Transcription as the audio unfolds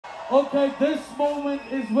Okay, this moment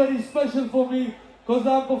is very special for me because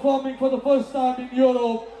I'm performing for the first time in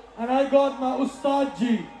Europe and I got my Ustad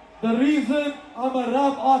Ji. The reason I'm a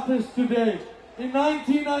rap artist today. In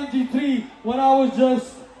 1993, when I was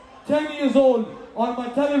just 10 years old, on my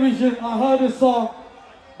television I heard a song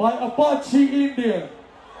by Apache Indian.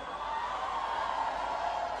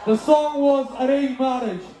 The song was Arranged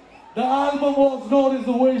Marriage. The album was No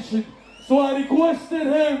Reservation. So I requested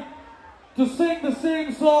him to sing the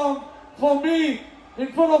same song for me in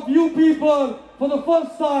front of you people for the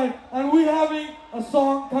first time, and we're having a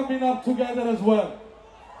song coming up together as well.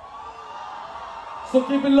 So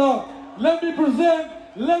keep it low. Let me bring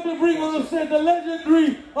on the set the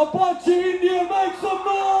legendary Apache Indian. Make some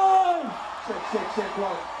noise! Check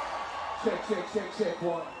one. Check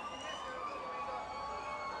one.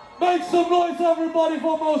 Make some noise everybody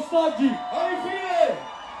for Mostaji. How you feeling?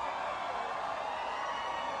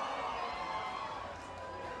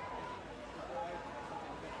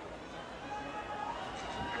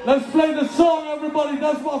 Let's play the song, everybody.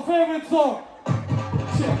 That's my favorite song.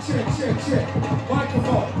 Check.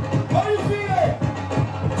 Microphone. How you feeling?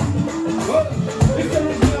 It's the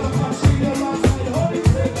original Apache Indian alongside Holy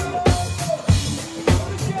Singh.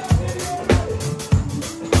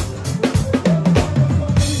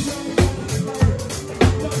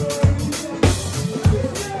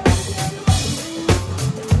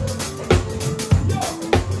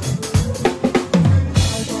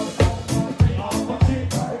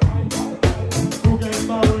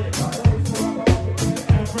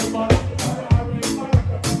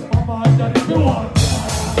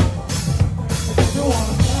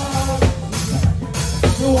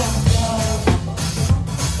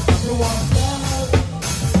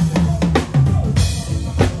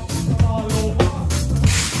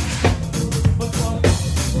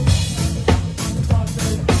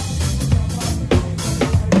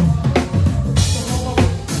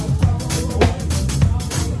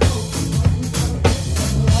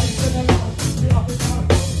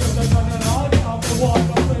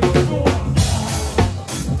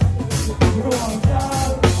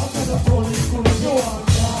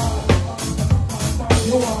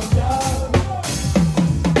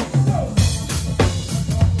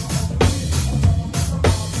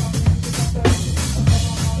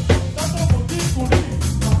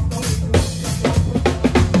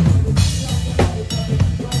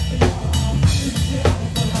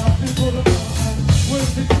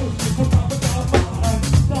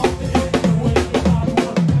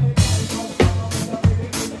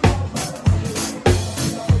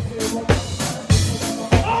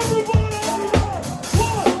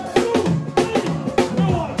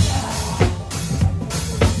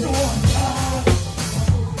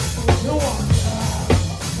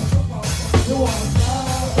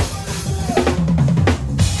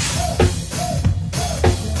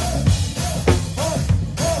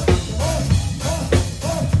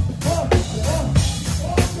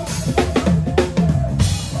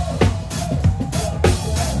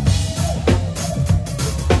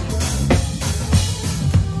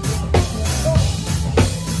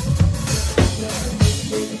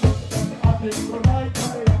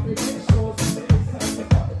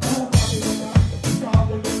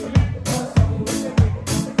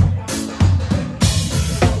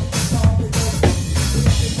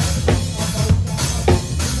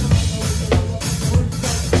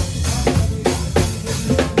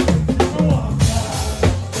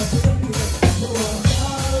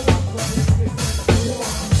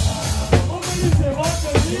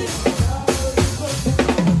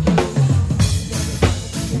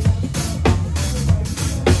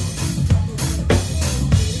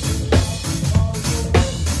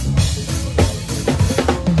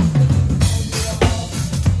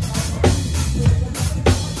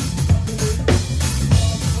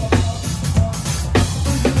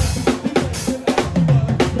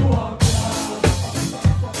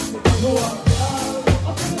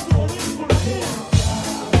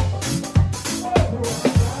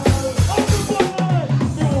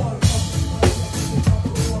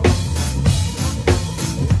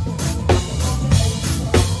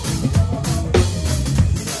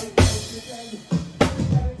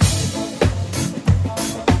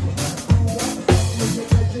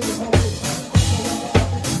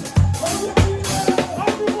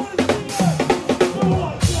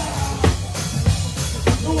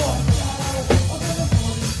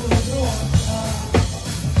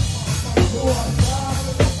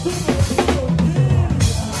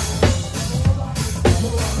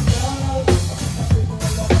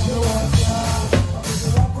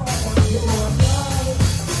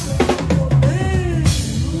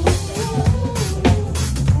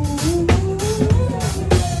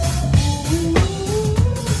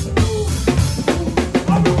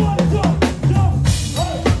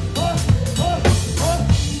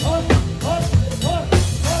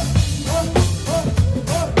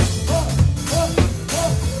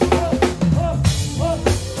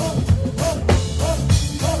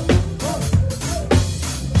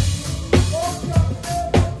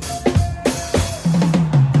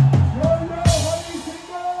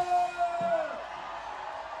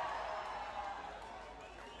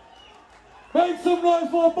 Make some noise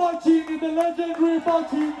for Apache Indian, the legendary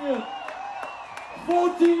Apache Indian.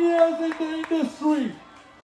 14 years in the industry.